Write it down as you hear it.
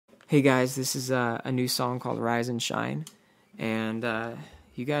Hey guys, this is a new song called Rise and Shine, and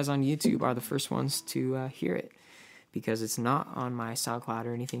you guys on YouTube are the first ones to hear it, because it's not on my SoundCloud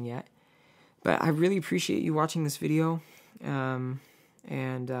or anything yet. But I really appreciate you watching this video, and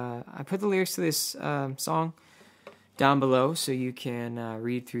I put the lyrics to this song down below so you can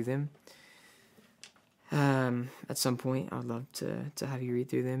read through them. At some point, I'd love to have you read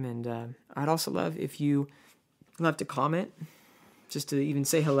through them, and I'd also love if you left a comment, just to even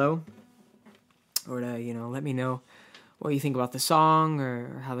say hello, or to, let me know what you think about the song,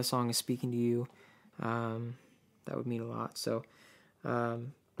 or how the song is speaking to you. That would mean a lot. So,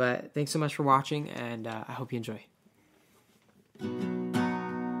 but thanks so much for watching, and I hope you enjoy.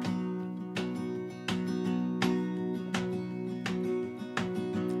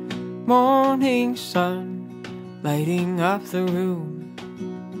 Morning sun lighting up the room,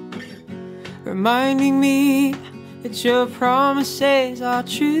 reminding me that your promises are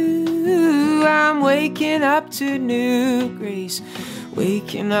true. I'm waking up to new grace,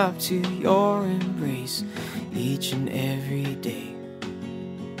 waking up to your embrace each and every day.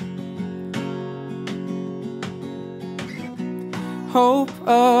 Hope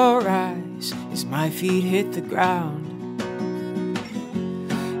arise as my feet hit the ground.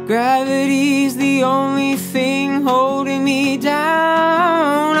 Gravity's the only thing holding me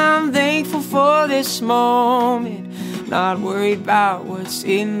down. I'm thankful for this moment, not worried about what's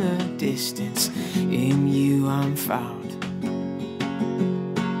in the distance. In you I'm found.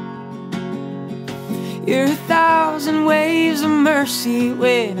 You're 1,000 waves of mercy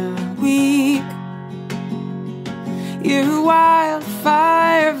when I'm weak. You're a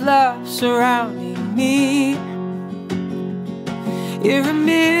wildfire of love surrounding me. You're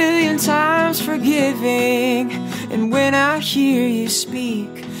 1,000,000 times forgiving, and when I hear you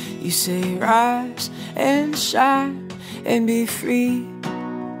speak, you say rise and shine and be free.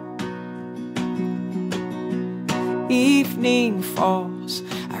 Evening falls,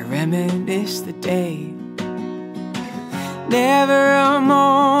 I reminisce the day. Never a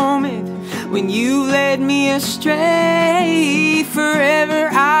moment when you led me astray. Forever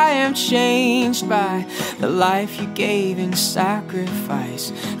I am changed by the life you gave in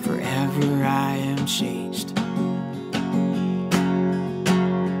sacrifice. Forever I am changed.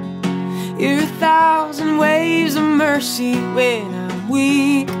 You're 1,000 waves of mercy when I'm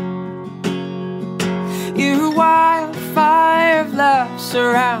weak. You're a wildfire of love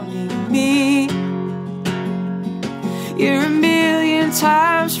surrounding me. You're 1,000,000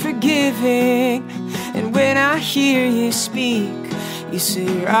 times forgiving, and when I hear you speak, you say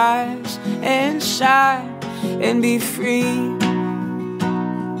rise and shine and be free.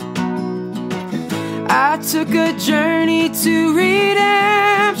 I took a journey to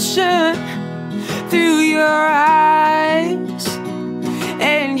redemption through your eyes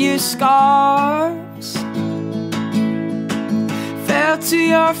and your scars. Fell to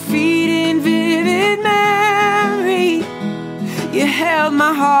your feet in vivid memory. You held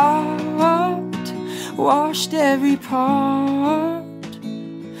my heart, washed every part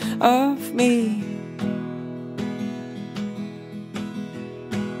of me.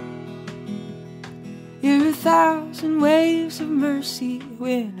 You're 1,000 waves of mercy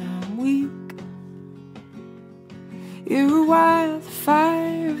when I'm weak. You're a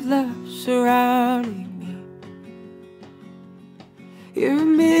wildfire of love surrounding me. You're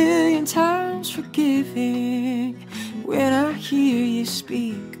 1,000,000 times forgiving. When I hear you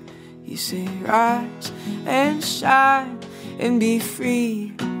speak, you say rise and shine and be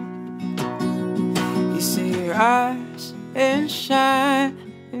free. You say rise and shine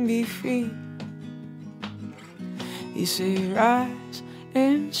and be free. You say rise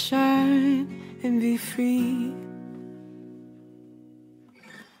and shine and be free.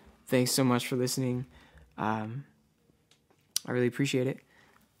 Thanks so much for listening. I really appreciate it.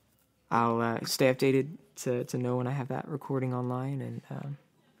 I'll stay updated to know when I have that recording online, and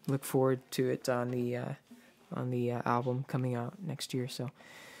look forward to it on the album coming out next year. So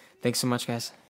thanks so much, guys.